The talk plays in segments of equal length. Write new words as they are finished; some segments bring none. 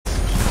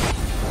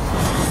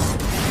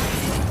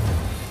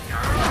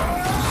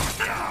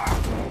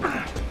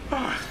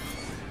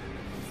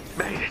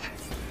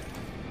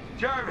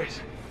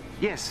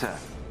Yes, sir.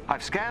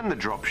 I've scanned the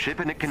dropship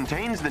and it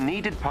contains the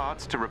needed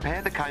parts to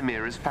repair the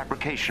Chimera's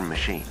fabrication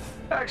machine.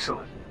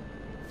 Excellent.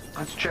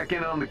 Let's check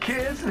in on the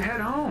kids and head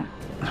home.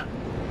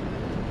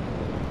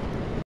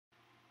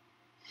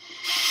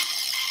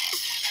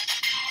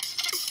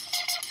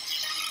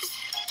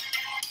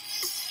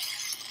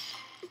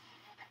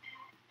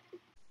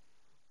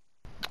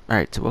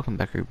 Alright, so welcome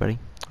back everybody.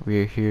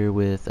 We're here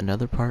with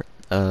another part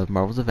of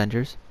Marvel's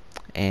Avengers,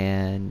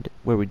 and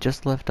where we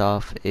just left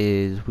off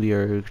is we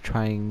are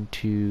trying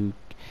to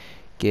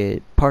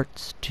get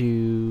parts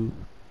to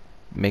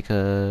make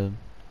a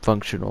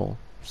functional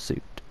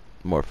suit,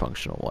 more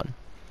functional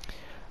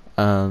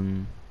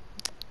one.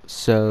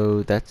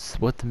 So that's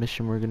what the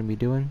mission we're going to be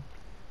doing.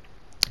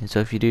 And so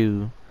if you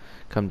do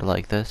come to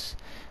like this,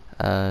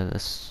 a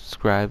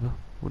subscribe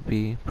would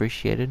be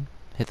appreciated.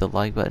 Hit the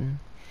like button.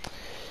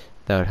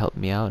 That would help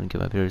me out and get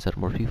my videos out to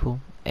more people,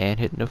 and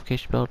hit the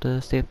notification bell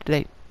to stay up to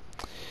date.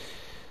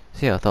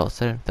 So yeah, with all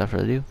said, without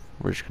further ado,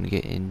 we're just going to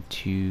get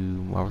into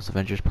Marvel's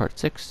Avengers Part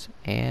 6,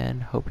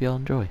 and hope y'all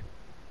enjoy.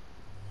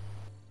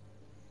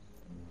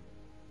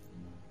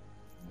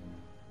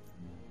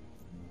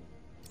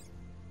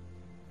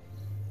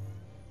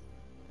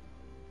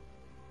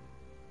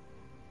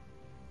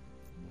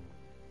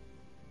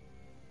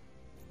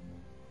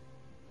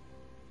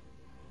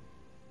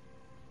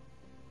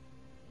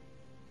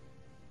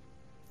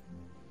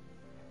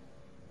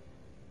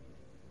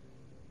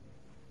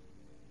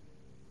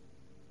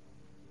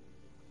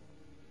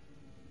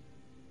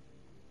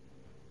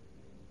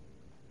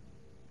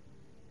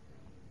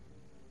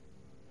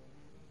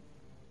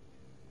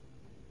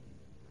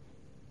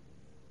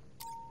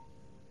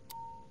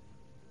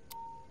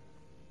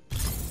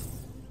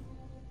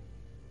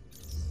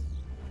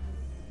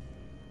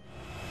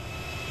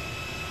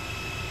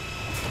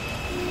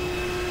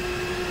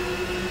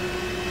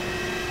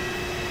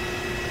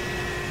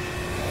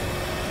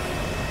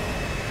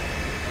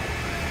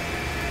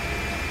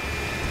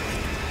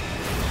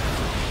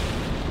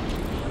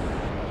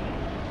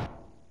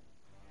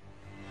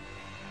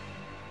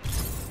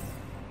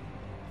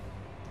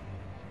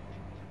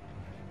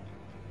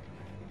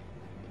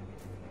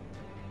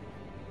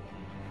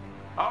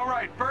 All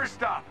right,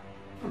 first up.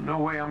 No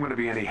way I'm going to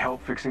be any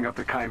help fixing up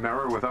the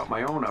Chimera without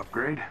my own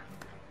upgrade.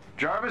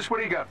 Jarvis, what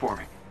do you got for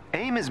me?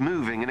 AIM is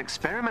moving an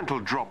experimental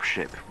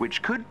dropship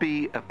which could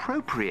be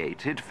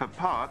appropriated for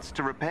parts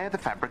to repair the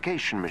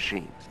fabrication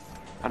machine.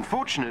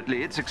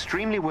 Unfortunately, it's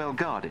extremely well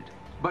guarded.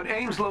 But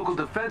AIM's local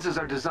defenses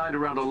are designed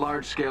around a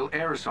large-scale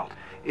air assault.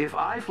 If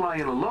I fly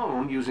in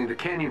alone, using the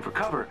canyon for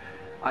cover,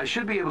 I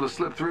should be able to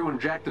slip through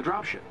and jack the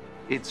dropship.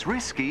 It's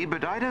risky,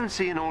 but I don't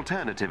see an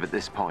alternative at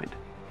this point.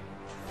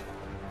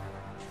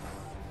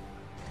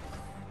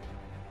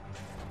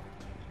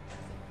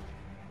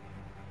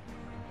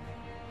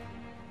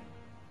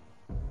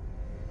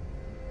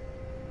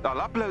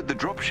 I'll upload the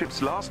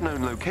dropship's last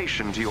known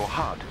location to your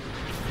HUD.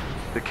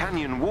 The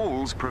canyon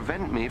walls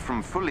prevent me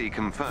from fully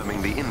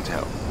confirming the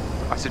intel.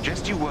 I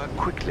suggest you work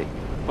quickly.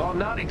 Well, I'm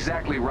not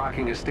exactly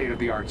rocking a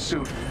state-of-the-art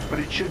suit, but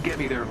it should get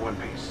me there in one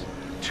piece.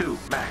 2,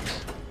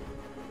 max.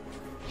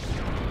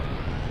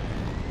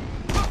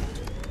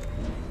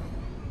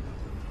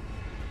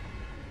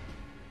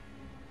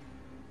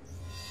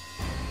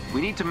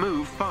 We need to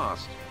move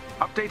fast.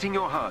 Updating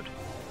your HUD.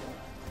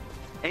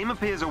 AIM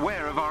appears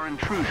aware of our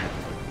intrusion.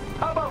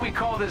 How about we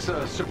call this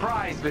a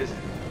surprise visit?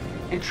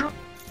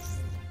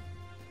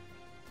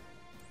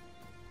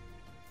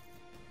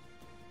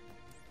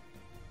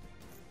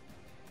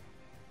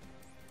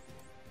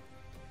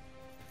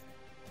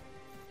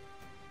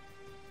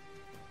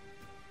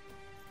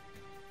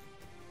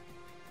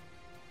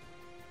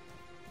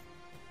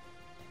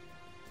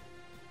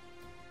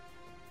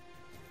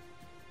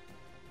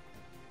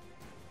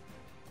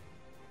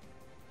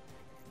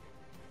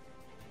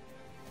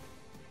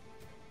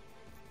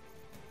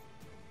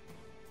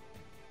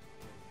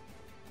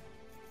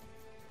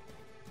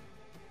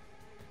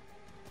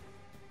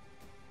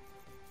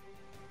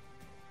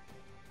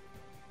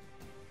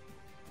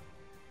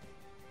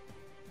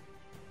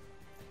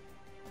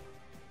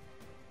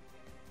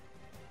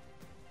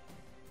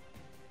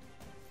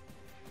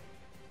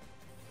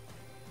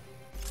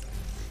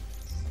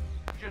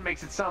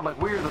 Makes it sound like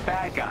we're the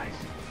bad guys.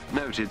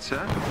 Noted,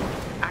 sir.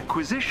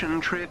 Acquisition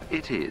trip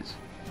it is.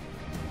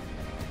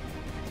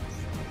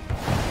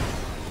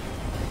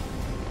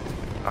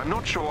 I'm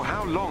not sure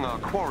how long our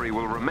quarry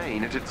will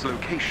remain at its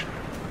location.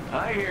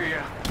 I hear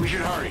you. We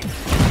should hurry.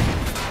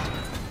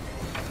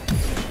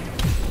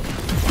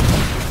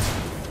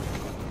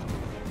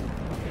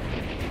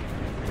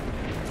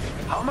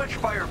 How much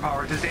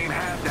firepower does AIM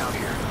have down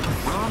here?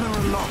 Rather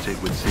a lot,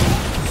 it would seem.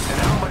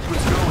 And how much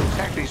was Go and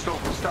Tech they stole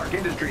from Stark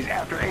Industries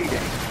after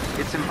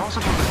A-Day? It's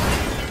impossible to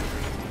say.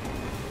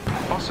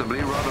 Possibly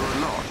rather a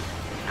lot.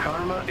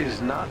 Karma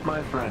is not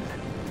my friend.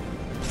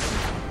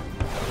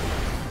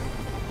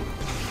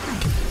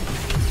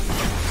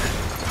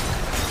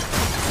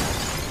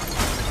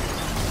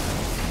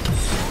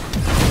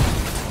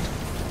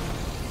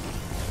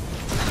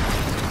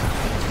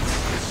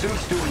 The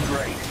suit's doing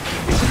great.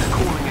 Isn't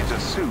calling it a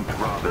suit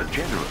rather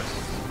generous.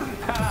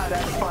 Ah,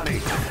 that's funny.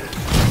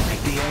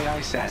 Make the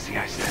AI sassy,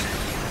 I said.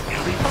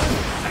 It'll be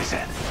fun, I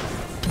said.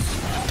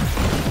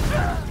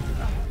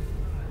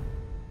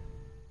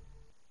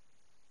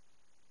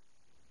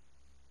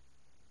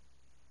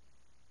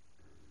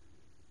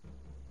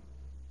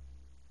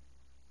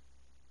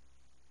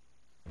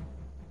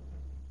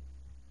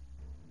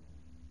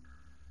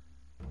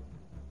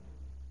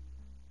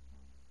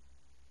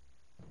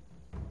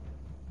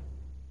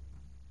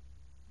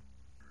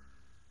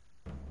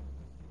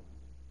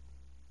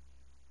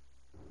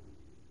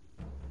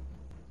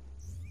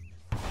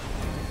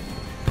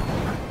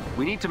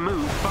 We need to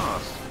move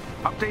fast.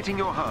 Updating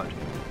your HUD.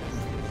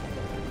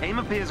 AIM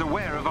appears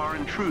aware of our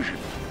intrusion.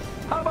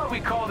 How about we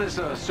call this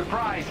a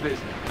surprise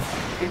visit?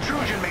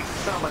 Intrusion makes it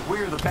sound like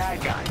we're the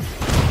bad guys.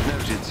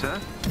 Noted,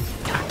 sir.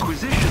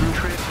 Acquisition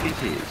trip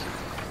it is.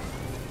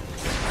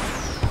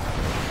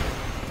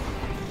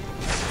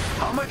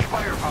 How much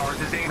firepower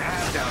does AIM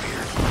have down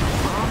here?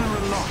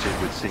 Rather a lot,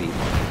 it would seem.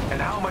 And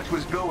how much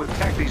was Bill with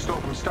tech they stole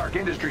from Stark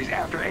Industries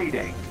after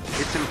A-Day?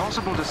 It's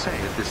impossible to say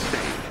at this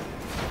stage.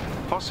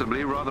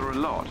 Possibly rather a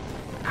lot.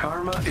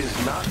 Karma is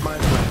not my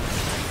friend.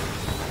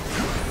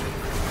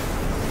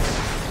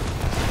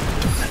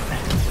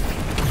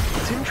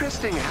 It's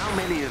interesting how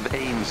many of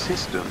AIM's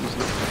systems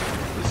look...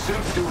 The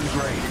suit's doing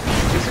great.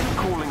 Isn't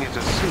calling it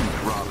a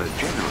suit rather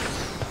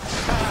generous?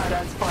 Ah,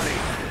 that's funny.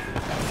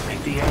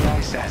 Make the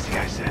AI sassy,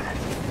 I said.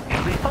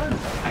 It'll be fun,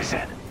 I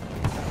said.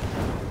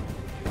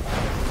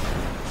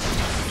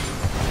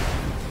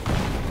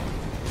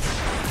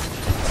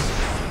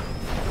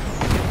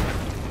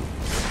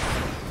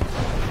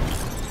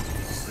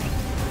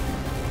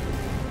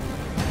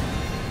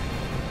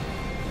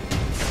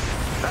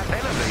 That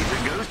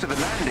elevator goes to the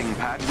landing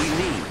pad we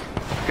need.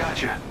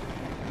 Gotcha.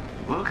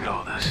 Look at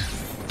all this.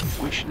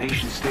 Which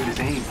nation-state is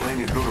AIM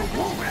planning to go to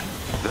war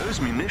with?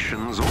 Those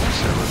munitions also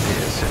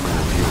appear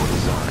similar to your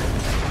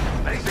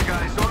design. Makes the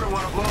guy sort of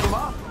want to blow them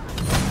up.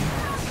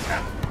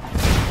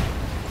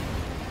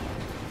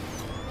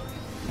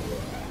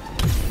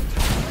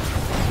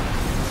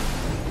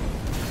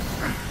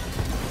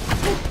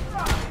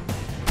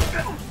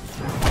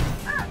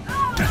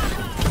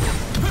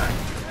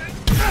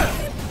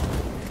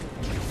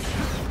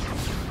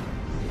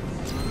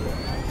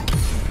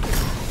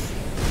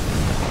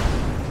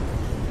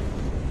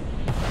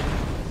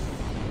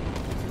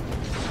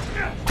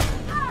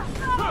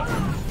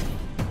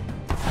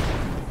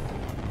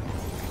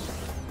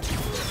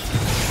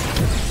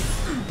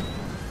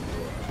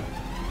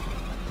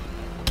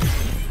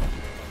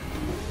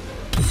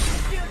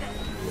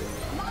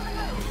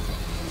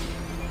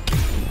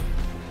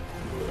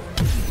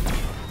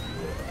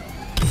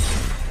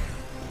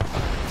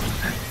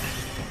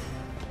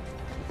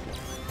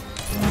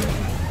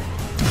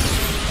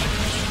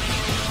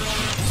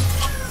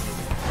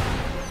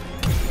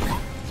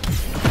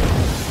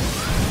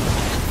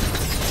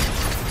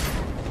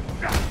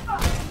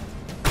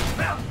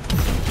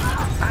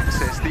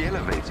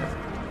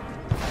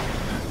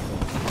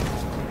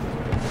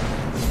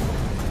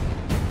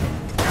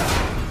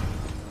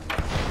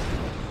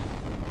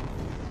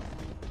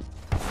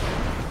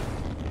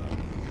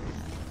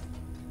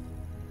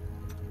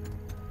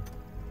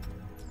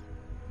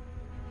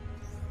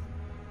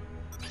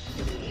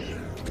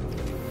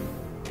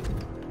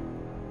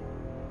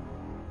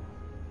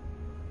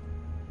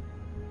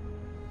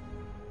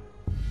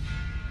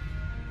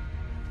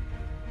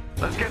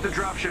 Let's get the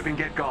dropship and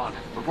get gone,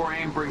 before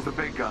AIM brings the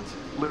big guns.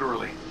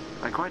 Literally.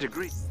 I quite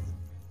agree.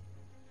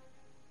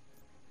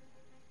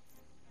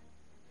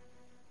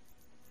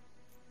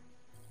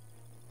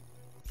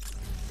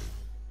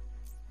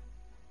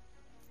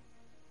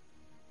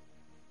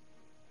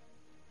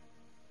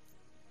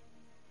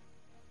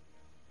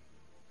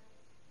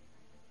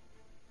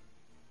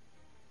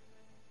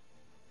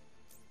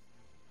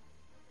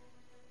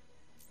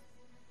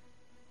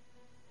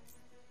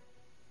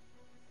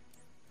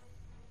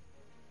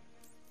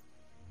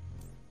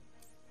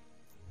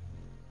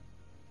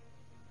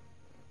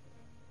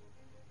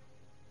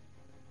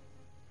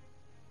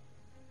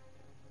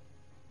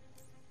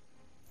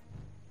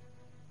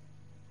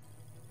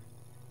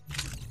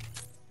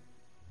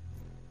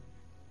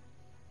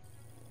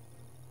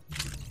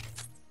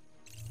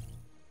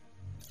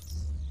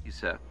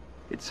 Sir.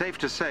 It's safe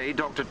to say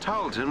Dr.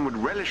 Tarleton would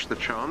relish the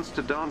chance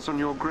to dance on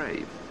your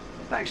grave.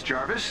 Thanks,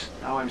 Jarvis.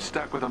 Now I'm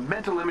stuck with a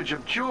mental image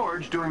of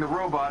George doing the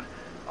robot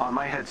on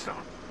my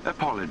headstone.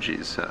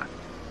 Apologies, sir.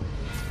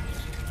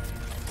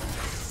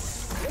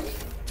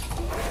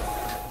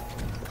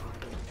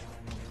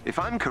 If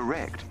I'm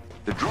correct,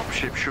 the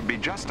dropship should be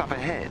just up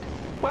ahead.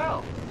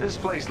 Well, this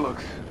place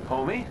looks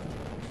homey.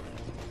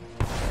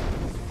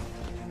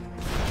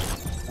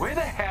 Where the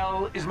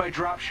hell is my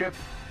dropship?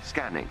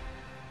 Scanning.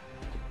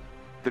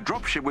 The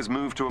dropship was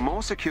moved to a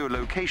more secure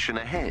location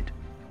ahead.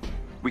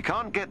 We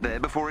can't get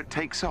there before it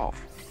takes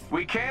off.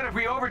 We can if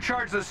we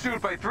overcharge the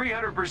suit by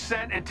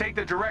 300% and take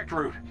the direct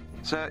route.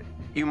 Sir,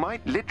 you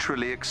might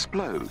literally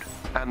explode,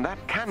 and that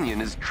canyon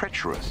is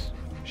treacherous.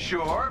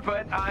 Sure,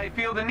 but I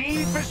feel the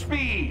need for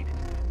speed.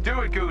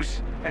 Do it,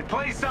 Goose, and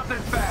play something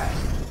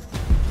fast.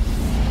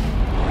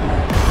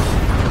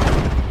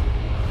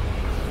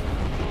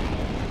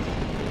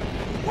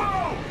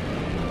 Whoa!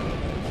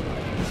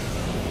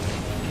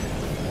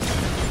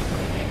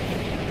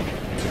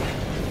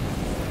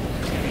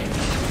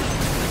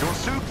 Your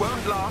suit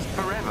won't last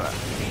forever.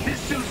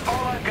 This suit's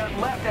all I've got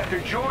left after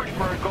George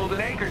burned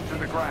Golden Acres to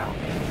the ground.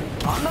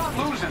 I'm not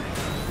losing it.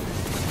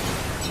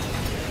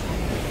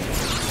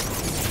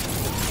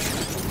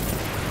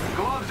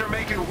 Gloves are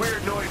making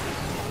weird noises.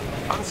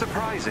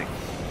 Unsurprising.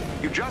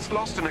 You just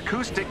lost an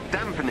acoustic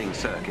dampening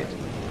circuit.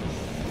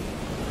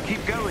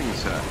 Keep going,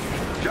 sir.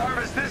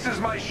 Jarvis, this is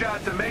my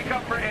shot to make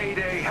up for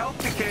A-Day, help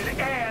the kid,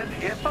 and,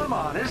 if I'm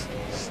honest,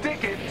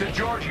 stick it to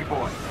Georgie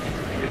boy.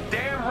 You're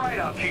damn right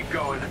I'll keep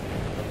going.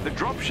 The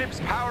dropship's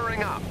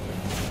powering up.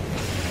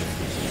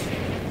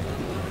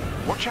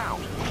 Watch out.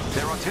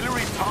 Their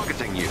artillery's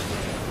targeting you.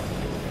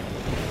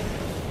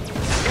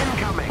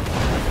 Incoming.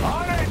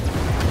 On it!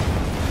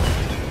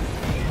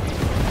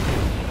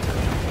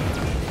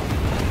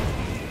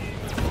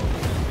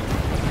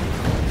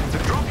 The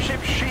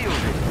dropship's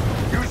shielded.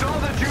 Use all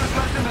the juice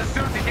left in the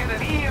suit to get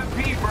an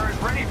EMP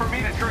burst ready for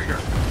me to trigger.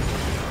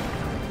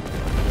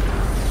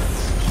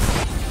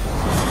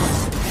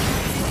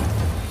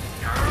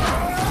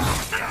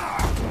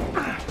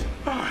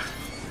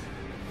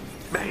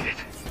 Made it.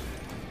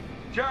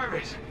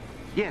 Jarvis.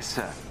 Yes,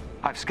 sir.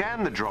 I've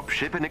scanned the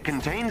dropship and it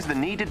contains the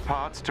needed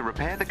parts to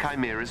repair the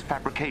Chimera's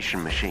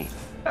fabrication machine.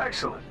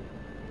 Excellent.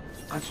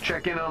 Let's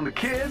check in on the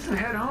kids and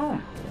head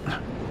home.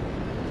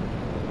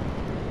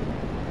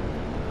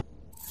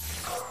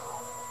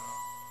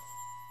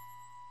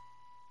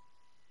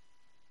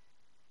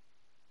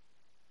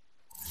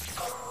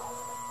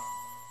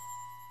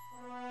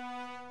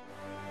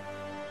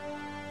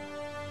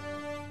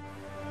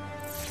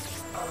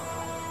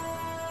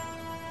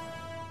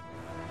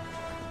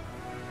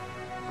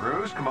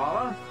 Bruce,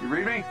 Kamala, you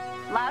read me?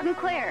 Loud and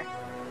clear.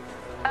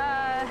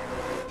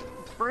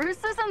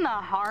 Bruce is in the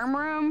harm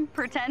room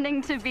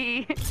pretending to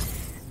be,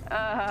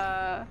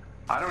 I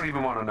don't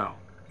even want to know.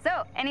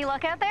 So, any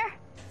luck out there?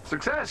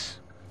 Success.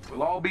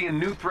 We'll all be in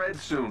new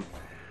threads soon.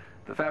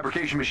 The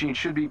fabrication machine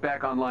should be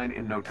back online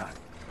in no time.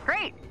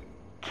 Great.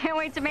 Can't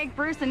wait to make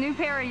Bruce a new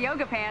pair of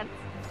yoga pants.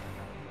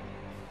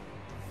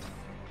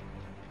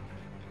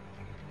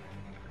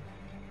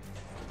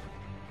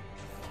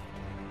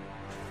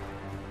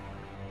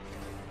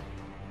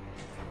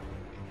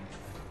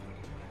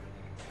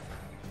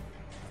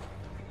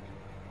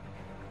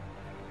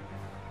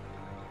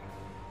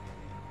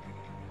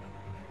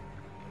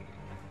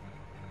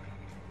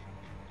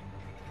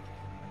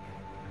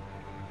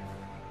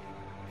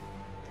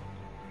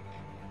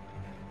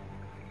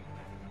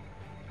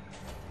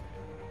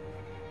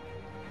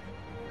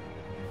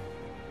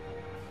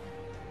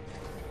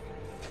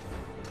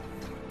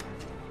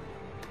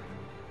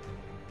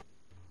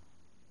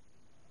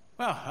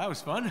 Well, that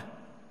was fun.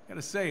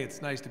 Gotta say,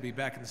 it's nice to be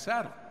back in the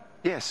saddle.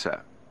 Yes,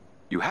 sir.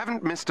 You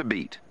haven't missed a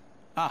beat.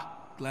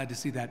 Ah, glad to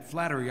see that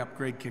flattery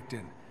upgrade kicked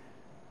in.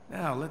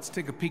 Now, let's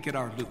take a peek at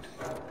our loot.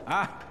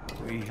 Ah,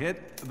 we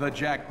hit the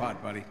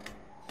jackpot, buddy.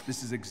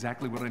 This is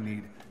exactly what I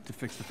need to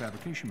fix the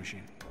fabrication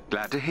machine.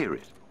 Glad to hear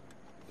it.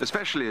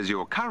 Especially as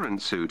your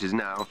current suit is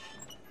now,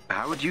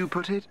 how would you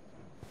put it?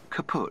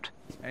 Kaput.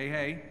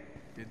 Hey,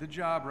 did the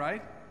job,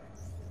 right?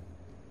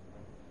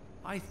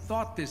 I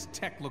thought this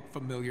tech looked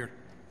familiar.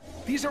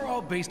 These are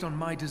all based on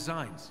my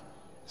designs.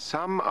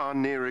 Some are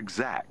near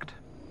exact.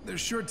 They're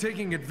sure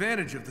taking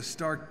advantage of the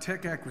Stark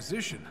tech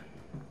acquisition.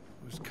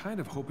 I was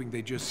kind of hoping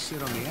they'd just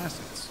sit on the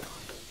assets.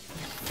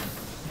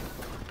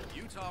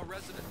 Utah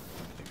resident,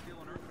 did you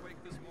feel an earthquake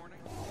this morning?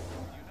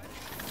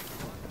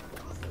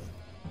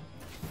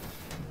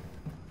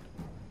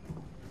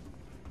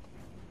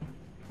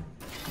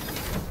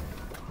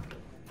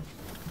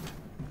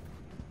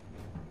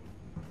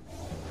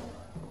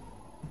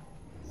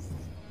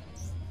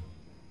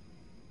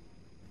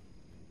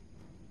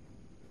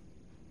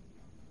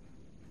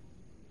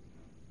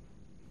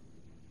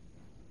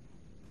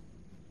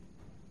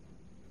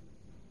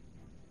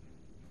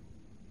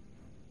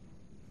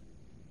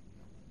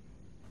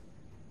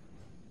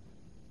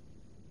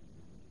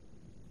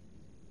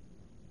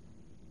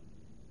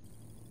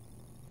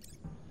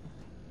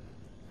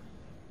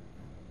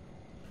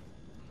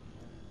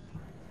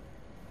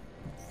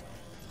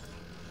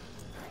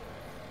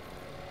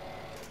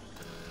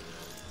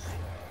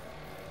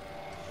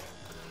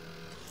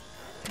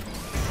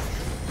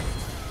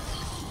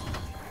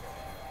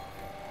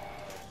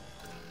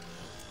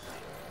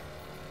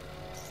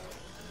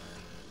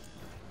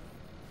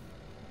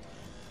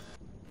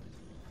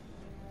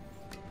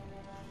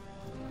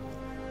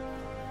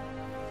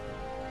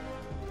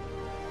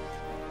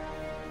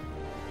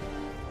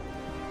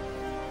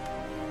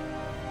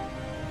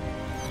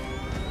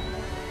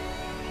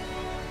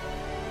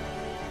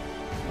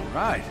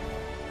 Right.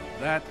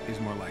 That is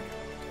more like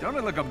it. Don't I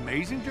look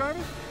amazing,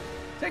 Jarvis?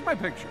 Take my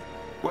picture.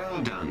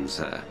 Well done,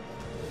 sir.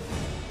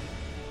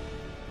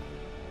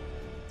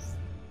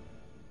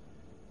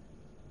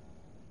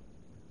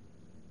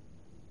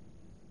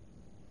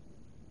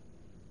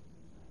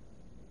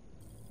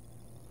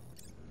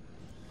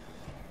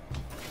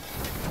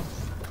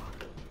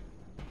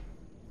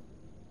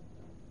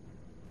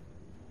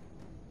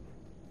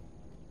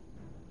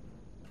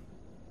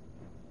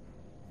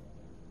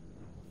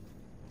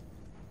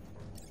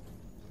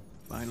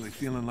 Finally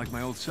feeling like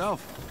my old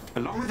self.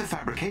 Along with the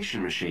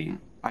fabrication machine,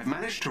 I've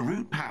managed to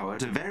route power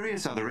to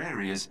various other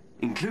areas,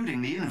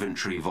 including the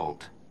inventory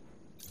vault.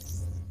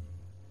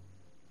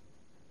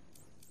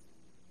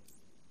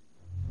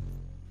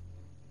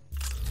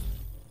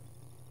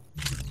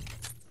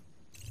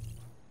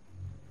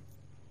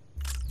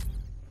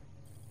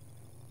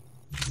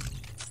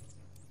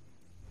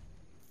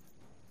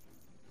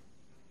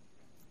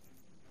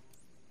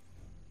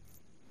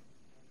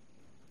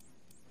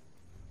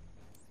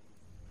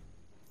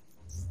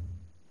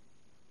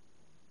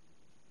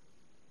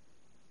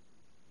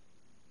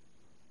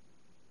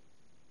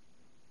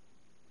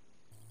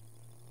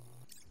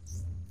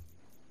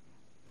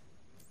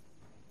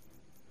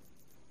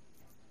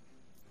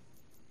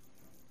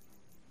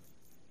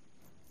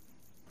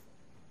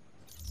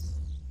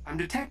 I'm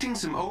detecting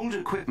some old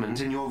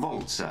equipment in your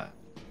vault, sir.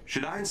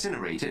 Should I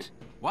incinerate it?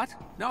 What?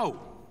 No!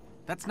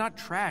 That's not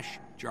trash,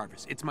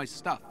 Jarvis. It's my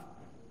stuff.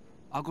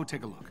 I'll go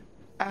take a look.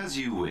 As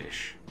you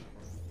wish.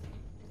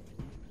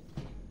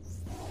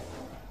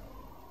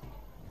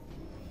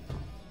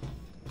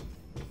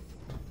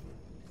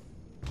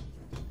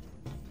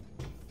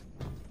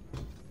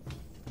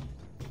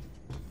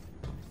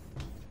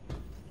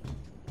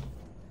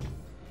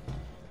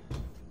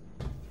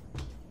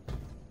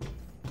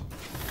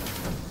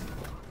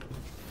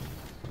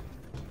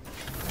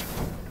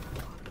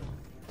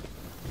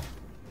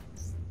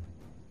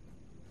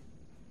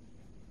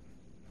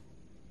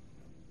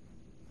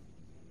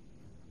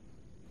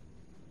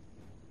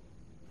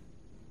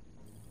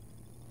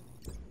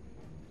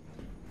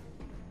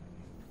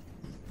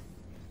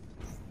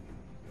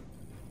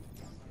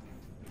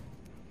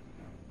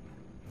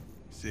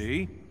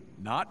 See?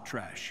 Not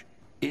trash.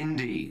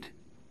 Indeed.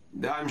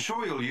 I'm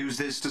sure you'll use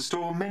this to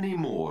store many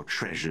more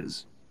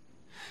treasures.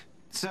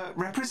 Sir,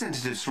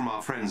 representatives from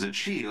our friends at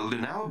S.H.I.E.L.D.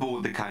 are now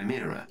aboard the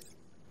Chimera.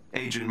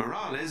 Agent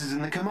Morales is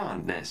in the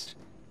command nest.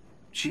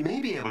 She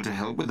may be able to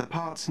help with the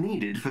parts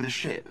needed for the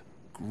ship.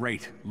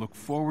 Great. Look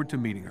forward to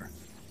meeting her.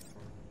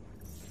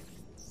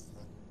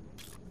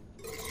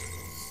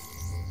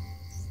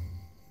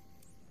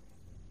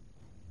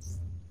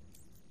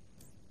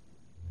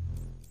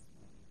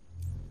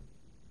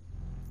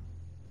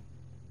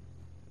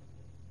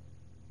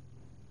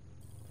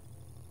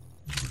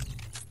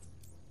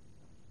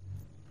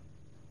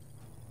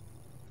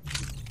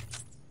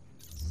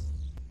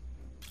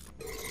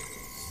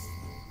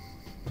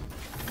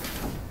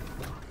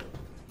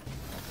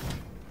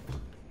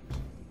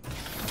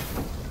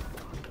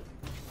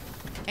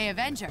 Hey,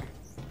 Avenger.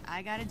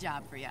 I got a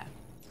job for you.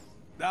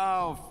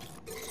 Oh,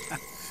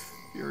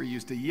 Fury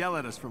used to yell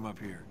at us from up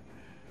here.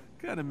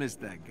 Kinda missed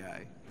that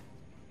guy.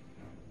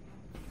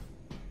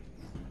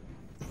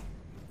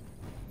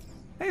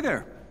 Hey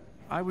there.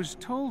 I was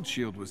told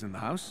S.H.I.E.L.D. was in the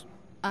house.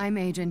 I'm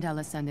Agent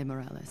Alessandra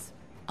Morales.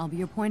 I'll be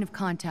your point of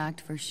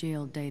contact for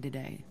S.H.I.E.L.D. day to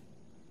day.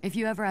 If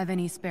you ever have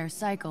any spare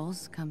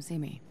cycles, come see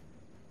me.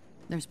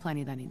 There's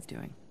plenty that needs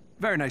doing.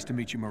 Very nice to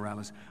meet you,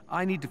 Morales.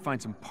 I need to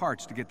find some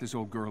parts to get this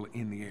old girl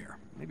in the air.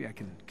 Maybe I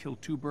can kill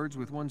two birds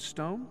with one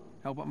stone?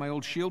 Help out my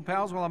old S.H.I.E.L.D.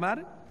 pals while I'm at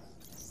it?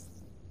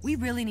 We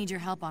really need your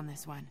help on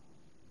this one.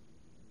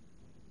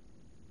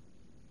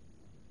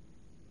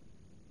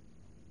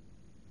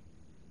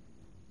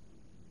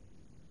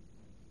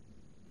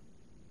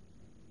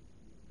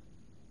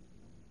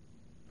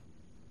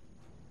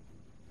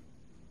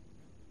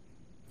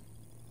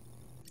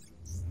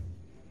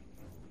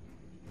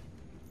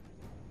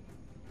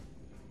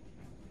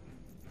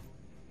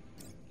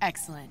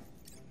 Excellent.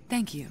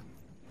 Thank you.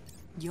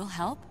 You'll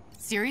help?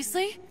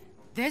 Seriously?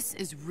 This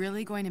is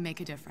really going to make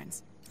a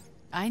difference.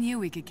 I knew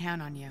we could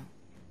count on you.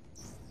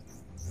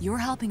 You're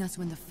helping us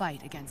win the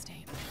fight against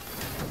AIM.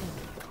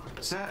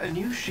 Sir, a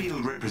new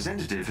S.H.I.E.L.D.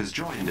 representative has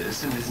joined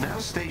us and is now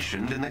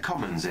stationed in the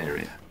Commons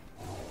area.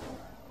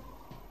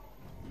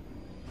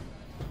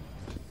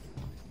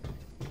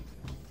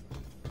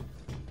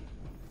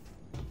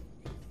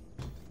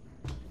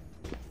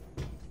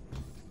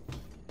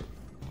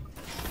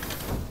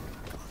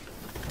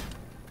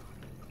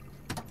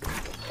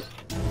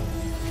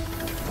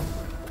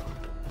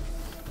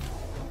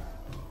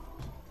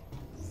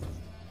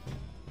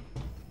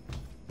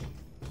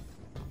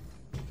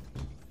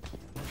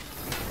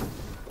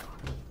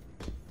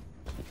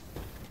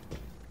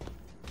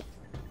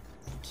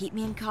 Keep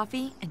me in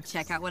coffee and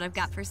check out what I've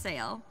got for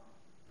sale.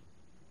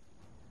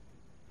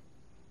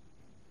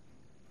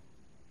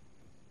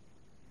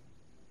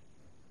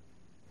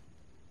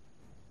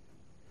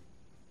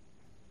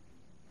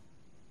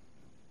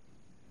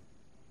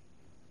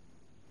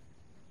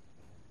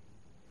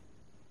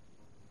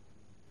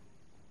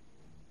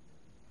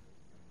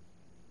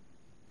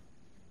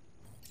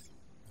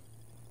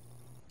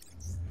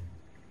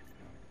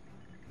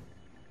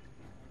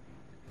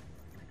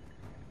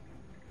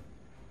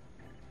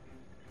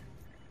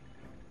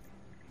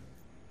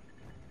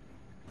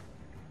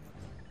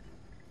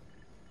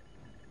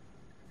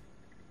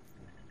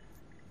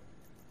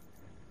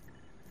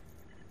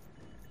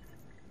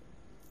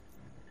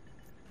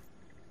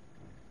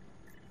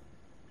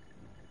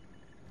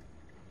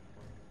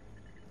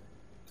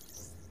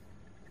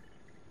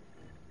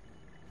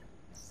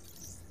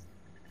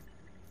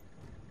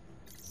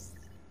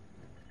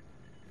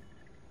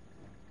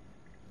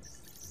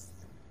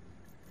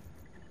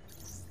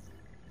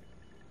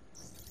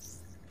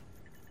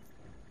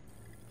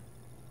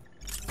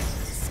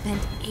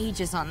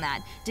 ages on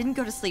that. Didn't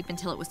go to sleep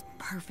until it was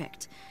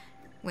perfect.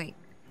 Wait,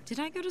 did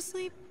I go to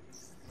sleep?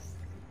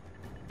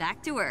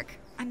 Back to work.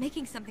 I'm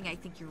making something I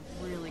think you're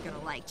really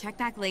gonna like. Check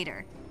back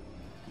later.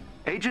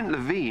 Agent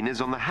Levine is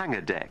on the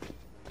hangar deck.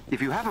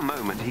 If you have a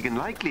moment, he can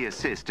likely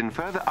assist in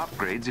further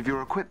upgrades of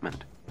your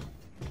equipment.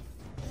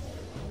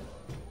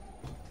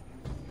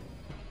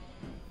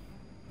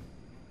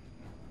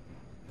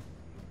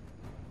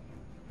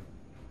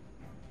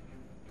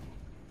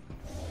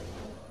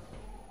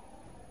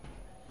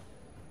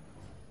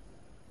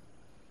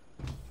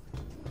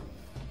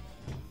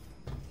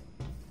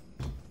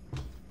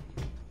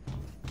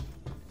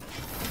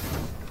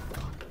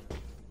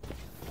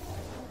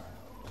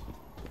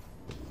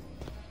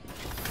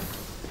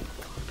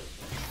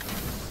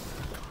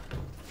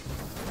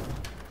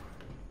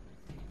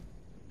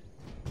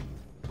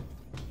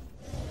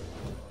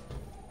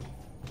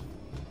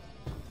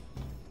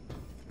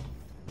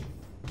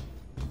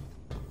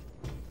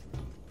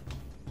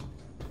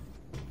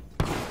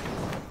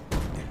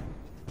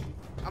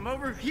 I'm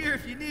over here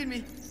if you need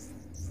me.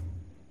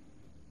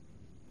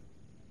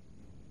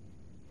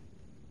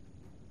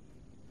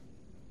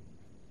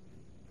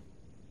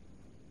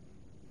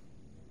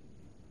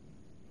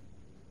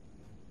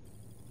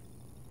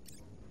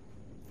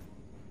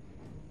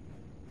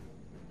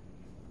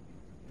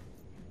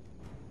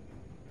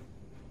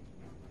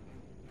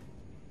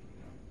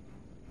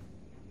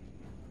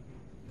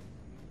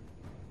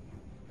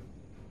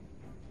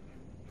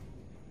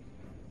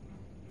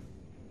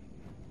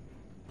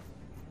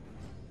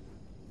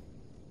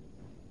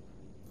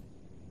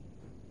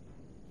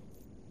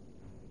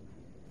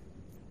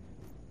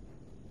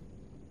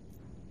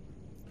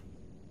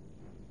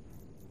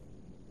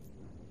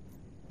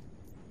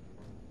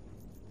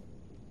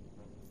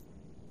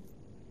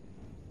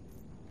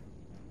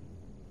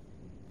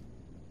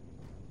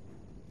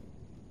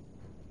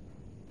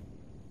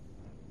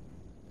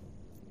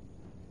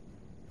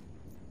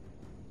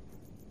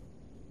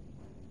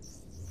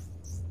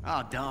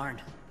 Oh, darn.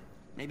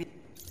 Maybe...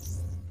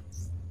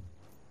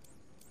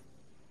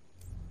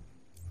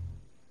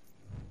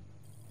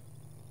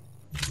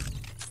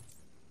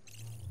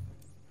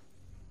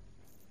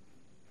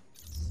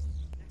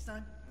 next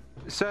time?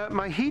 Sir,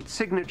 my heat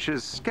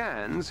signatures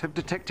scans have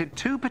detected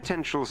 2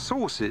 potential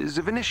sources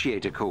of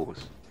initiator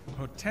cores.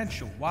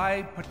 Potential.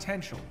 Why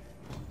potential?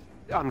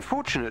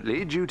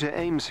 Unfortunately, due to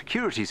AIM's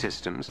security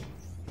systems,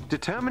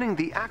 determining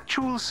the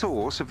actual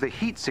source of the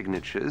heat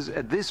signatures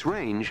at this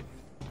range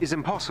is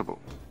impossible.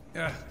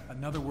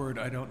 Another word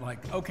I don't like.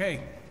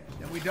 Okay,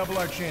 then we double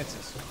our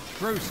chances.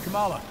 Bruce,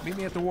 Kamala, meet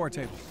me at the war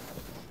table.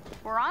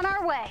 We're on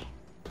our way.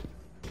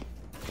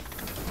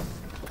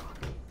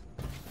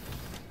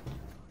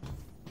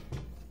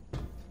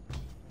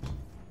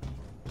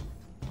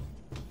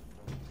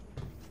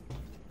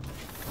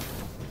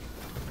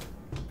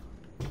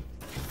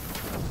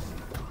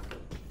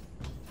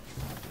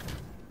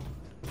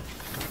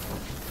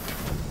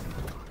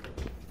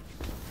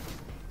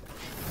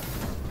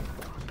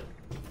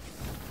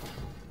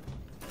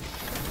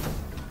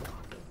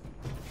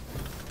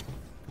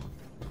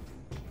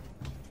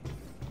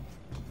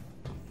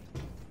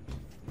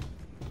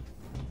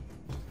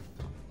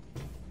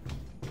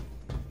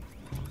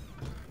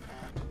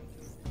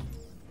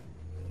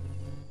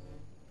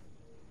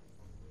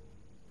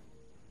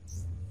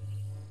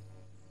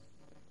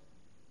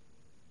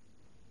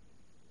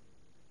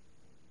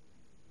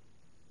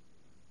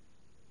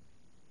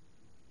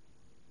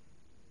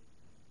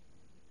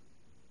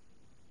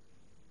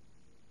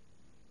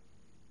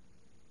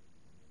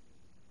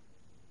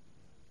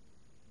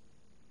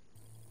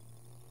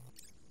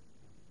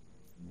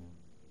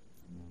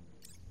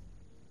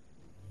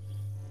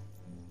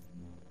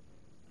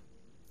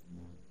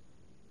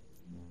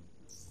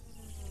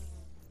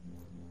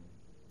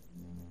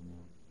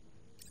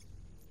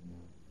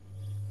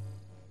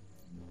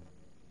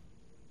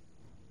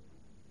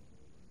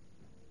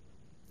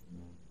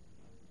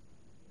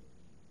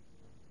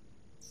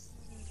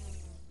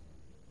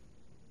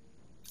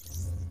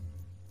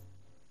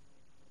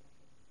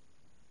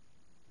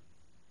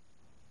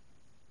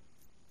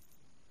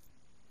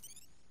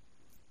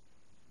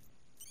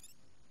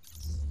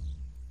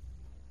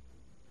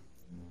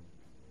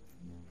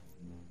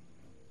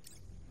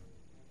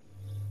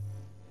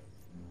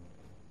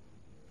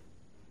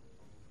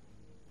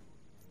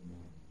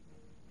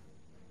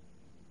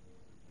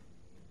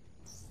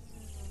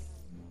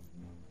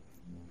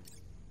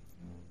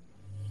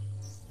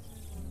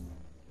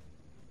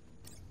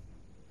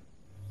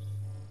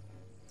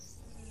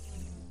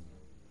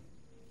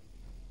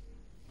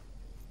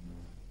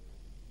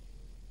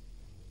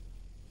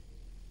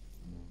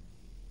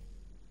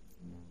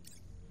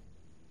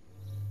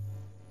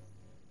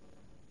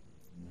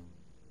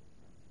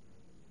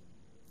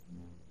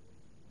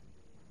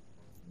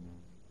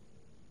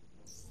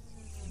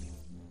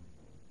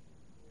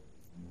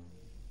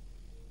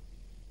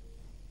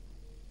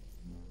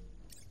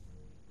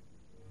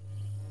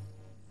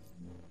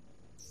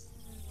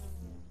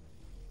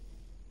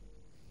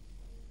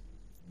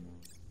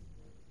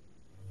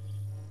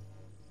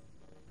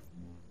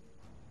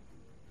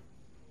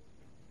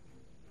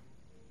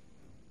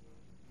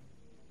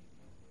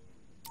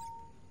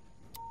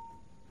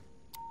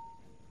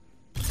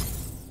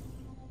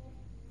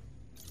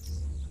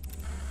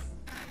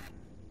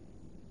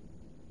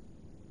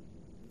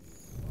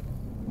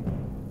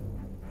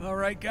 All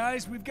right,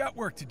 guys, we've got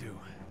work to do.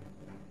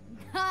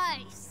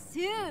 Nice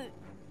suit.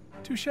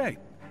 Touché.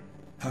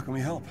 How can we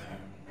help?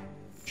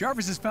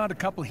 Jarvis has found a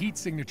couple heat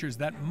signatures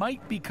that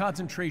might be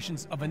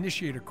concentrations of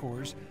initiator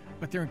cores,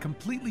 but they're in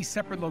completely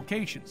separate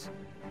locations.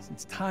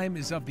 Since time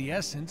is of the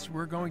essence,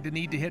 we're going to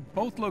need to hit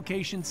both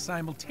locations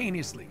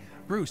simultaneously.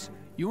 Bruce,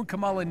 you and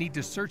Kamala need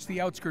to search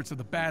the outskirts of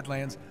the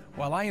Badlands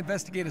while I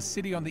investigate a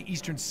city on the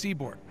eastern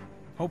seaboard.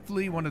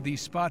 Hopefully one of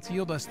these spots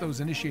yield us those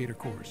initiator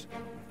cores.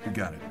 You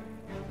got it.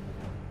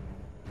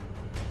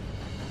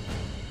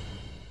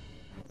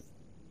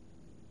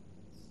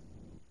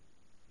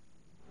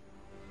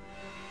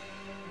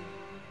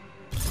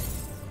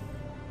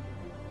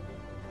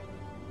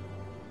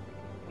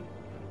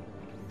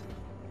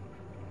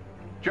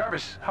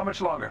 Jarvis, how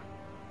much longer?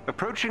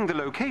 Approaching the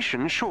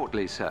location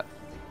shortly, sir.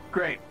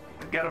 Great.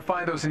 Gotta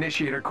find those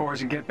initiator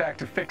cores and get back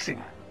to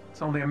fixing.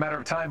 It's only a matter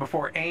of time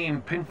before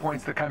AIM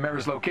pinpoints the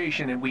Chimera's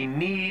location, and we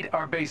need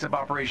our base of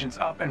operations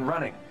up and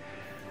running.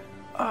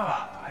 Oh,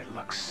 I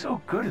look so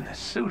good in this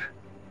suit.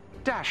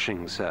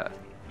 Dashing, sir.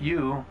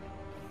 You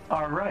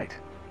are right.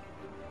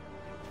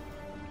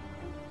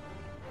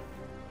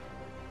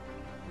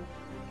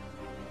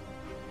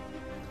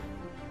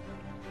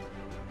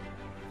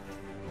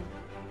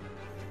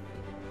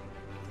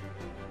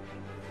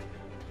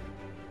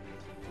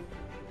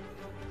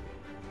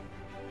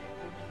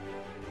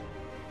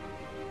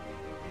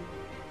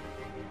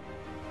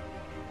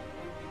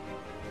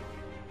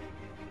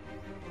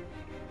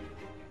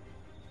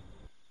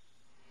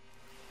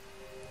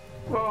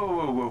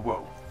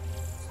 Whoa.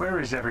 Where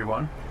is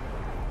everyone?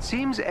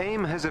 Seems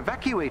AIM has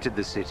evacuated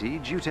the city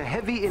due to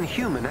heavy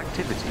inhuman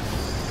activity.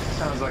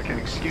 Sounds like an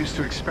excuse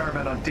to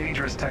experiment on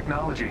dangerous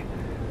technology.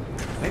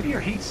 Maybe your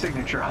heat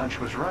signature hunch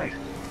was right.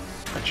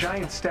 A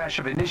giant stash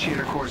of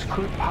initiator cores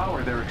could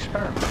power their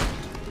experiment.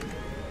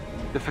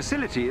 The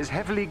facility is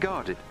heavily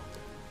guarded.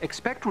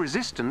 Expect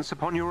resistance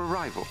upon your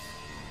arrival.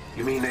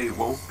 You mean they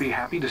won't be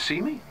happy to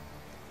see me?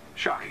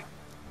 Shocking.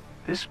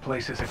 This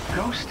place is a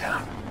ghost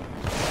town.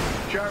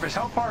 Jarvis,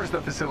 how far is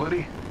the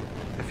facility?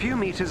 A few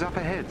meters up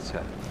ahead,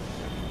 sir.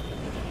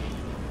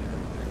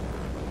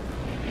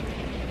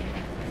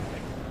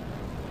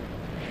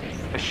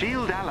 A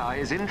SHIELD ally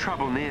is in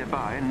trouble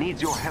nearby and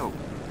needs your help.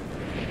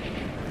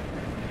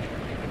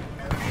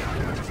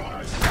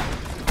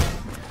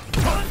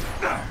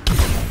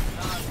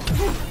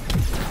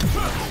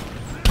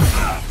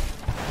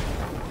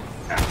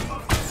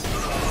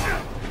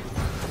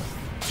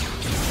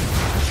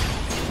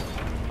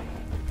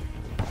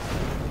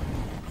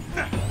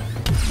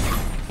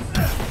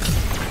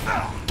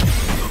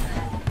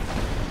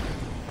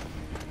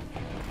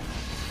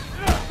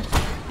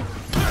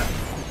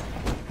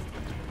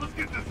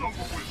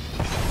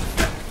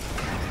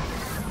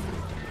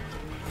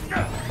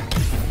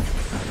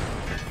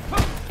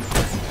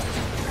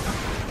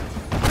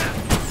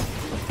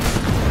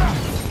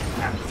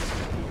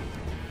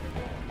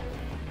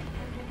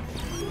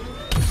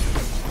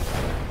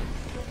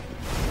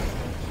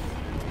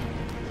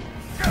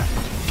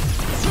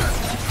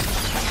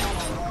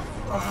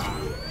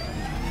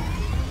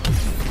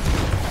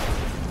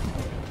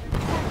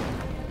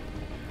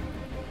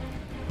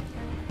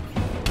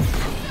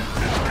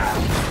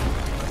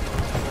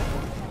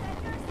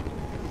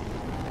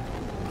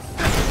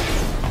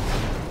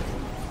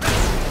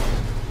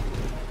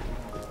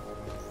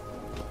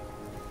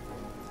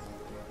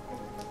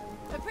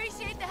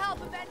 Appreciate the help,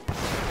 Avengers.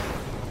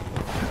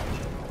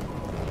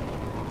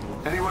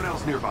 Anyone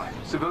else nearby?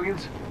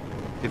 Civilians?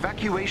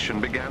 Evacuation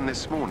began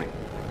this morning.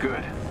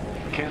 Good.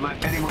 Can't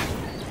let anyone...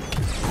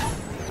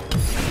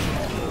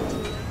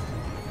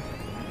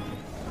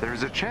 There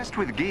is a chest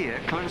with gear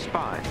close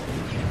by.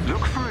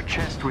 Look for a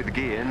chest with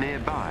gear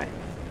nearby.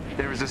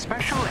 There is a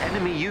special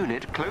enemy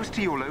unit close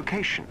to your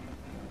location.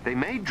 They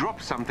may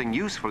drop something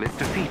useful if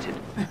defeated.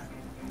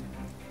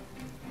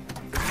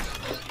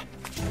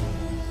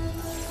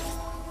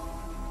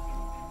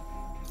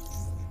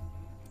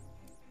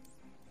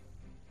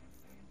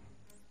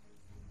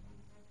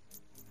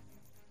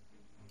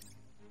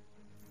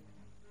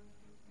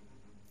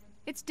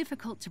 It's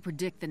difficult to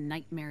predict the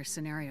nightmare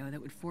scenario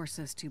that would force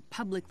us to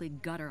publicly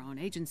gut our own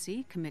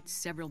agency, commit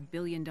several $1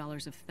 billion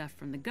of theft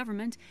from the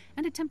government,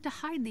 and attempt to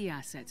hide the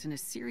assets in a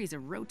series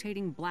of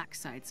rotating black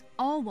sites,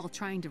 all while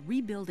trying to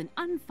rebuild an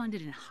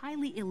unfunded and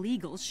highly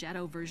illegal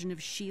shadow version of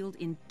S.H.I.E.L.D.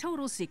 in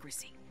total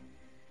secrecy.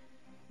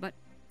 But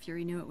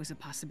Fury knew it was a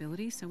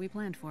possibility, so we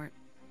planned for it.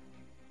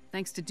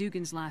 Thanks to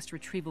Dugan's last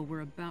retrieval,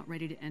 we're about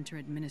ready to enter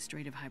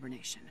administrative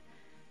hibernation.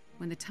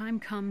 When the time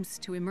comes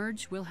to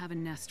emerge, we'll have a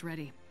nest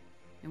ready.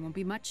 It won't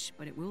be much,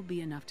 but it will be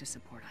enough to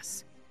support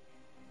us.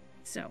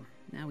 So,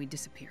 now we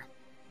disappear,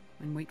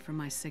 and wait for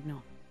my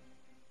signal.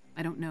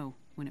 I don't know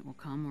when it will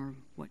come, or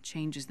what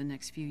changes the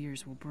next few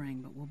years will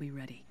bring, but we'll be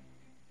ready.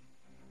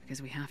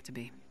 Because we have to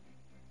be.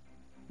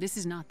 This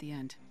is not the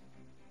end.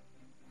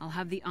 I'll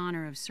have the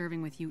honor of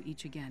serving with you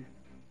each again,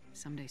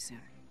 someday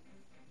soon.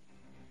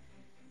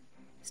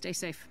 Stay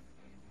safe.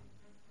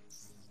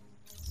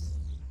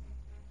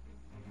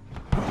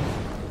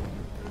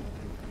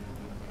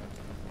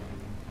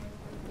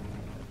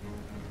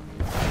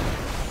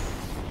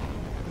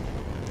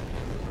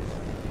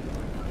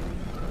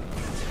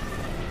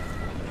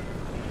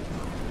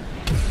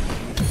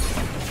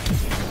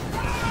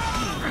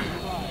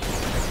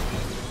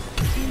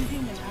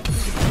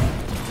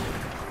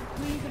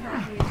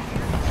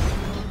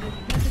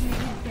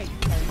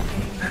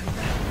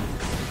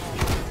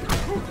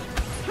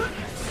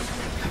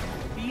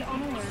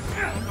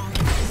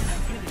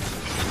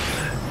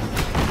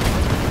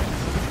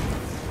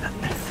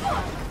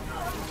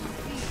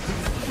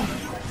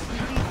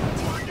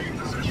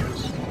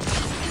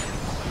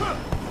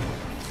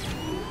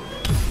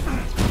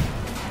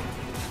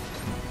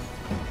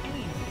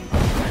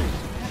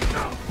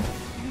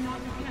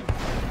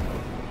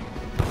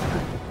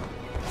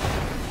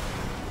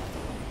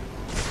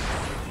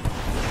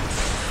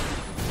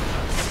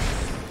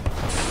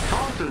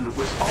 incident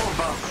was all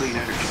about clean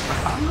energy.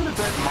 I'm gonna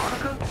bet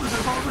Monica was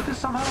involved with this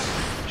somehow.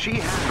 She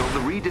handled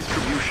the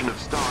redistribution of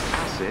Stark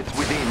assets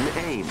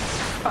within AIM.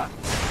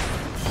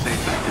 They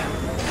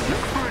bet. Look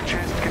for a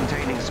chest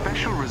containing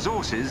special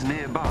resources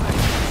nearby.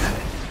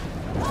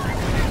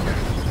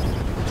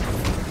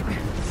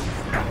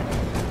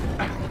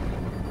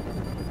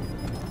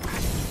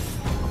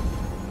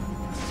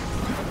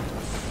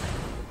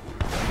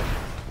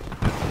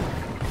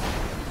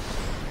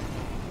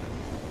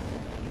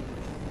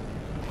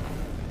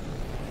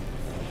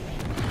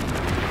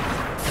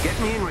 Get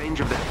me in range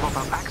of that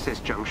pop-up access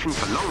junction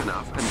for long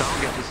enough and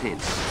I'll get us in.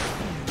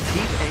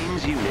 Keep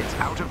AIM's units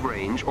out of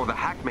range or the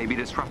hack may be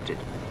disrupted.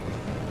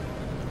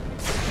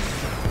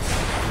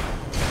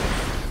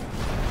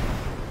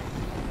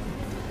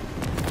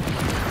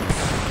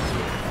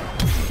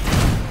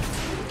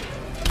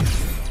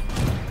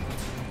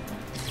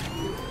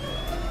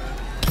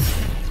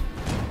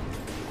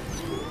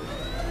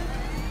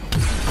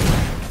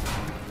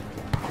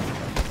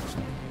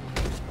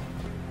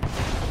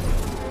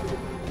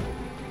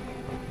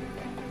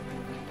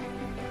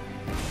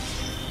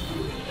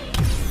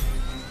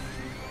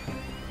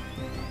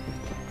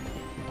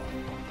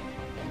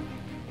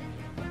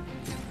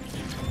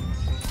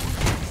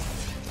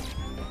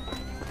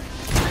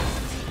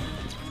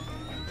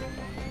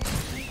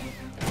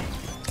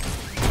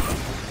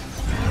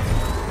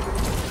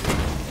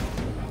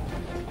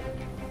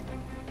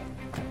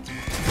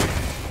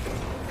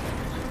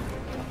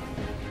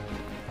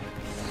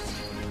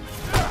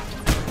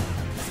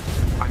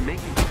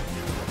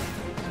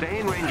 Stay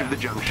in range of the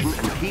junction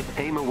and keep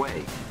AIM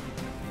away.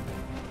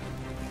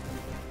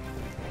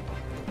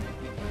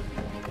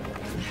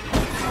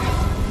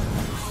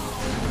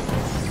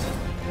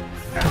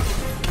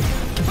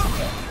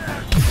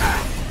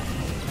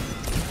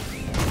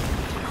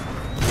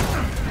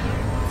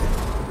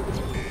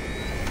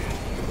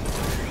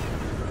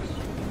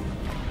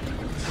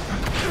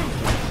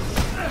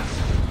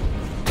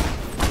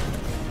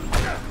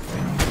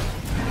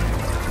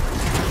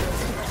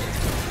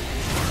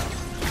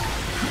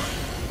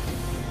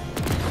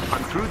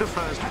 Through the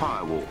first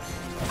firewall.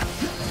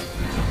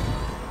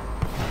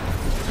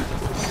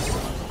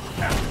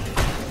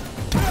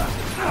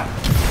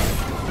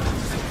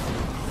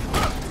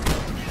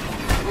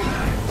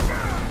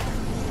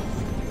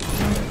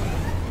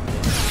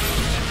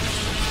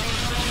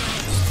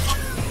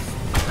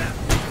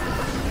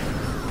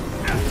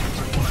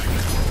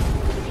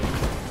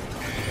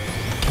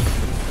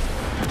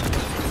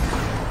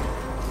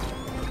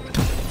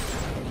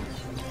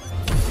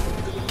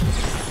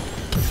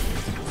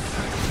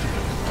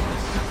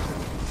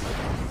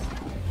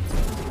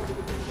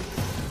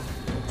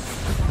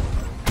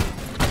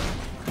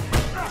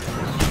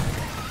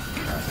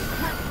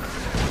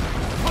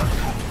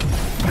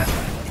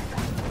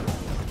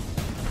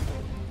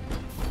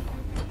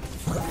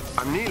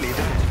 I'm nearly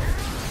there.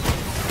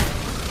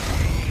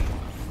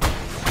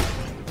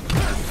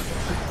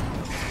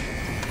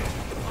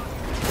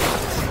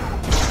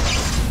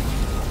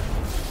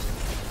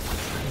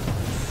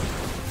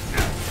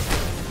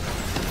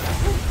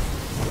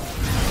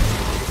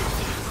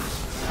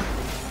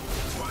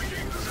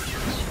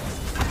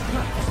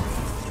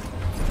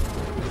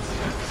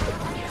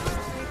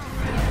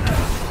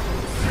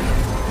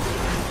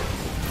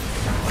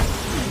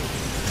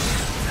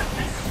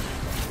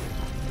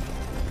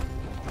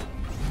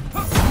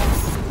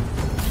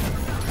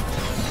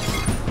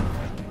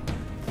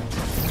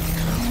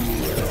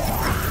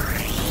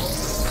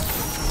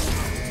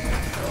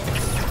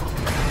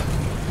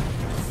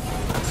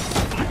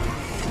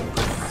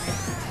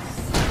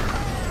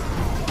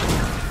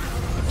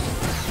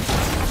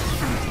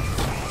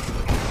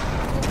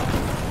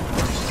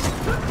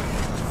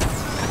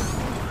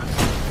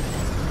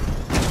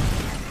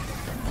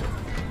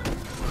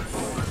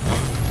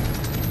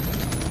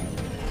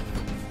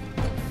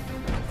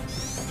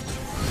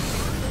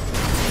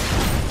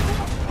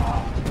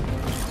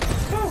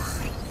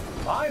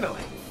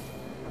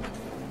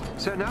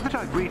 So now that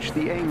I've reached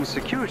the AIM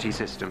security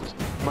systems,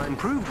 my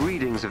improved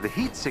readings of the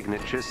heat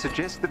signatures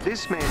suggest that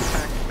this may in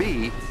fact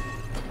be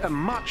a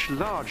much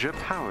larger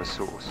power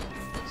source.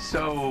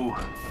 So,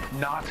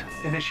 not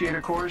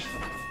initiator cores?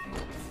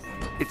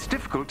 It's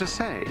difficult to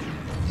say,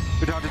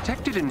 but our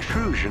detected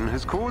intrusion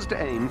has caused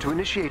AIM to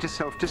initiate a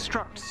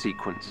self-destruct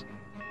sequence.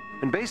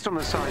 And based on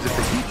the size of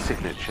the heat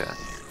signature...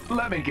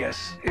 Let me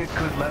guess, it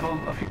could level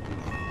a few...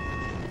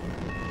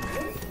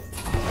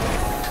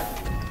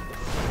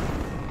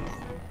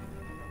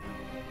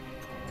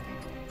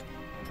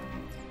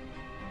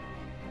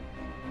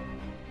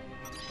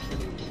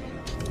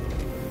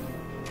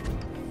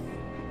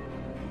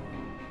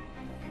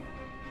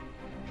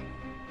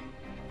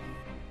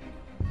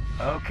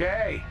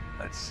 Okay,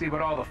 let's see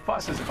what all the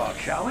fuss is about,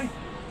 shall we?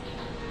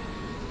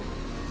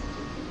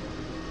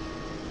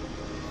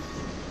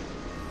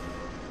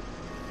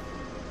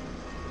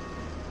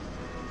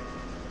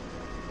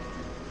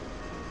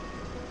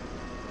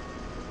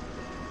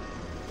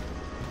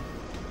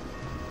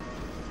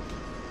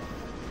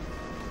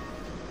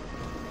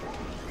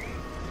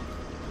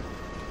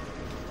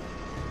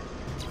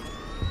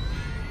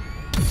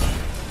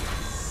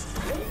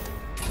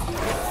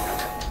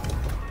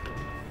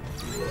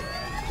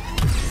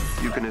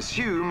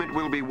 assume it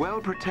will be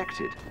well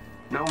protected.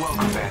 No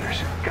welcome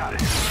banners. Got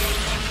it.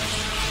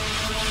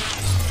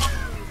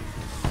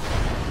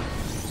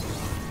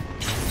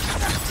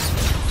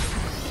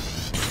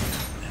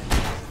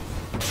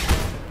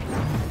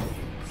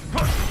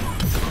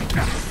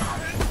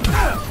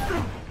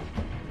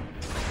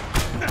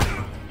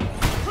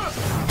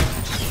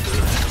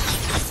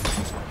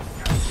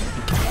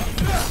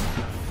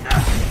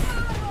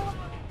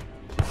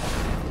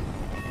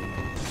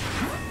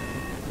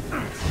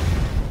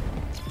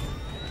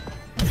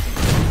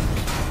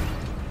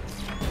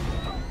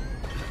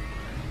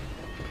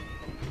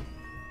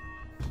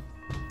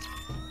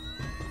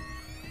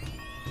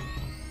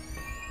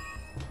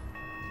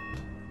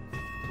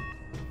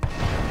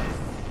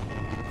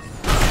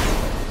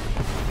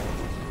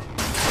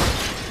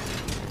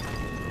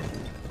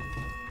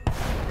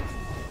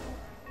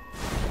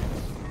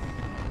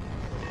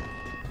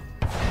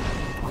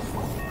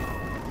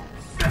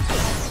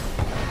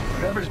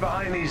 Whatever's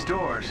behind these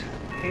doors,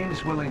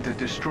 AIM's willing to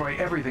destroy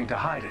everything to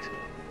hide it.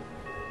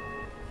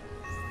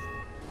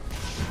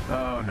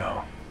 Oh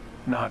no.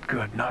 Not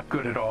good, not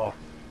good at all.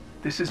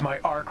 This is my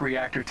arc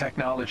reactor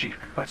technology,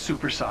 but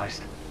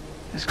supersized.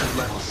 This could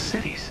level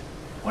cities.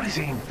 What is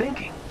AIM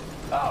thinking?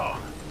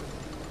 Oh.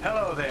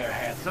 Hello there,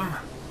 handsome.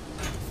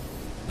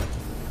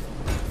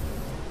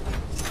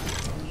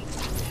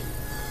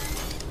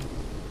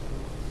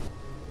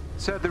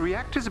 Sir, the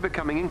reactors are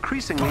becoming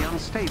increasingly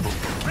unstable.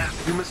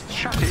 We must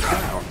shut it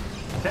down.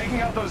 Taking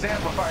out those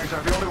amplifiers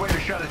are the only way to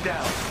shut it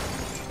down.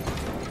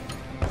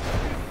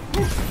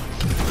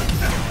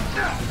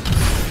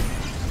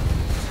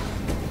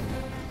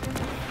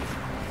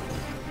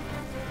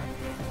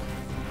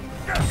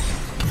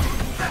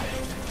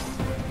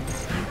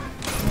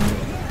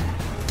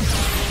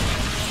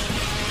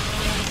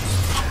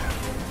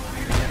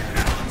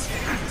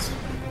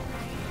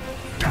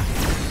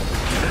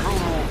 Several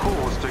more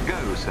cores to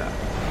go, sir.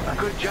 A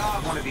good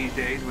job one of these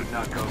days would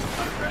not go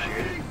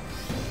unappreciated.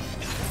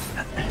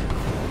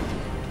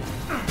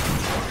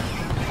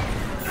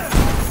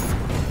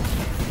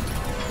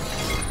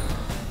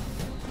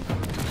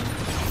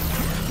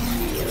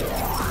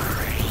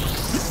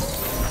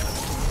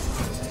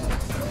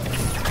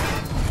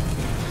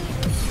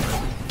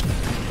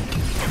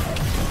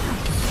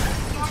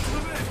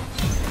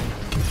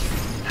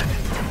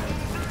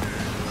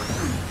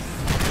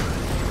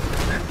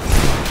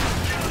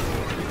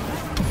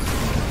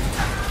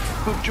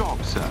 Good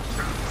job, sir.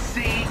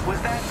 See,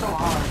 was that so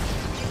hard?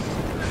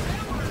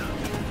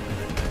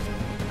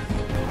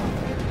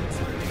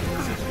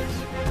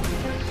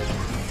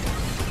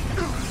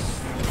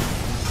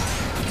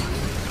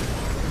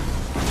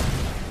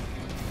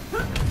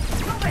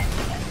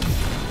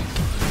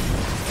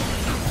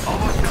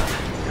 Almost done.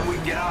 Then we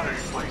can get out of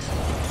this place.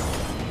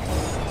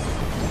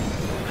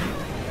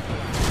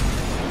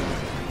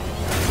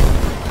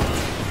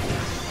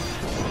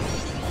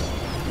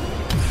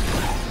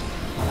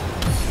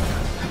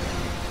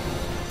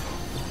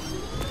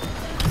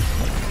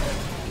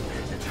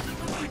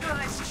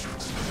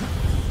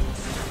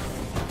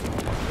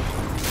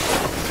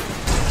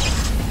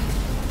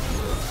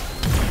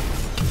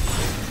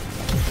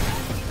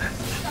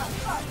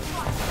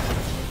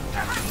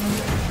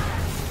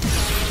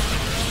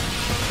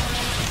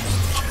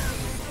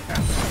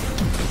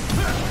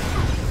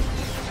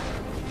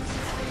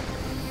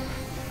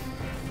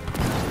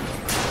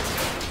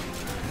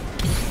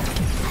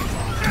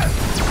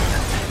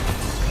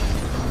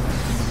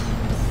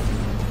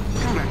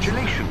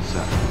 Congratulations,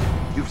 sir.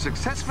 You've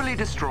successfully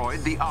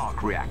destroyed the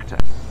arc reactor.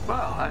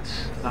 Well,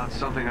 that's not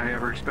something I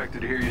ever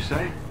expected to hear you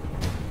say.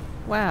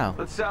 Wow.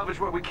 Let's salvage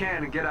what we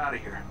can and get out of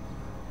here.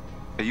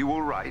 Are you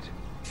all right?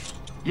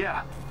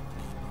 Yeah.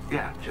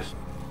 Yeah, just,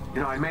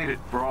 you know, I made it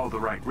for all the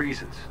right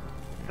reasons.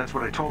 That's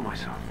what I told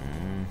myself.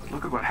 But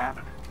look at what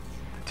happened.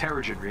 The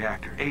Terrigen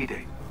reactor,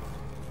 A-Date.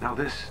 Now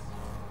this.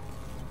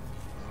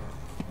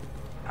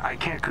 I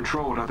can't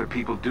control what other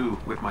people do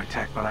with my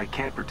tech, but I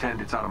can't pretend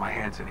it's out of my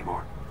hands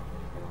anymore.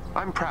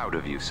 I'm proud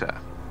of you, sir.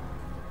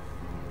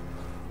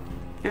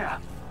 Yeah.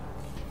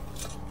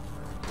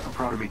 I'm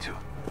proud of me too.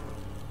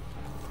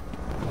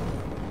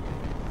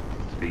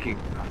 Speaking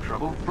of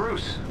trouble,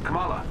 Bruce,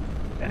 Kamala,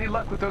 any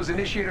luck with those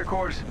initiator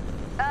cores?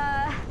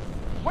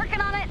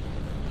 Working on it.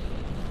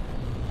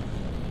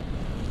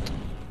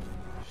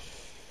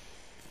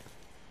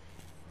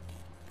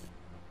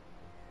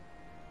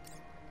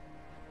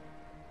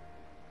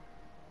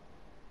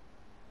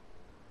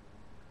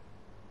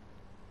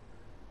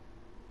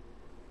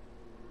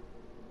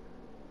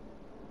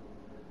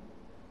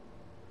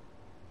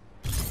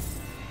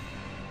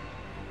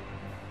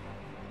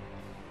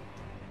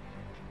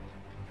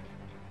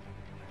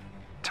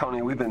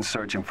 Tony, we've been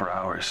searching for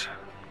hours,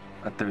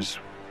 but there's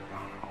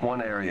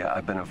one area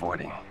I've been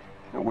avoiding.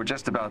 We're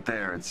just about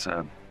there. It's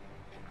a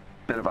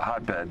bit of a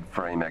hotbed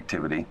for AIM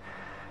activity.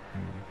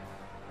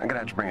 I'm gonna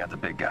have to bring out the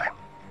big guy.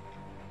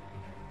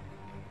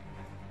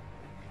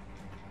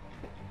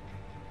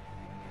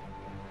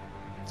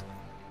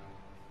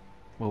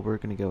 Well, we're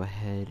gonna go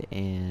ahead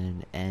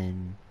and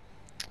end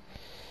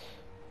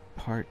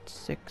part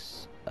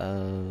 6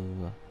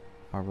 of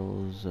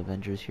Marvel's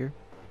Avengers here.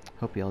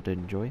 Hope y'all did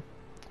enjoy.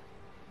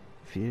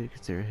 If you did,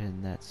 consider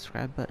hitting that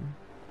subscribe button.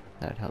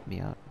 That would help me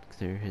out.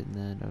 Consider hitting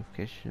the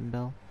notification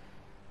bell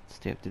to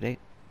stay up to date.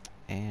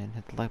 And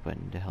hit the like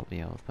button to help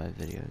me out with my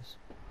videos.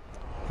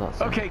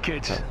 Okay,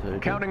 kids.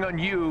 Counting on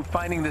you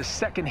finding the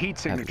second heat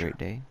signature. Have a great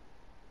day.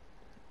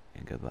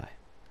 And goodbye.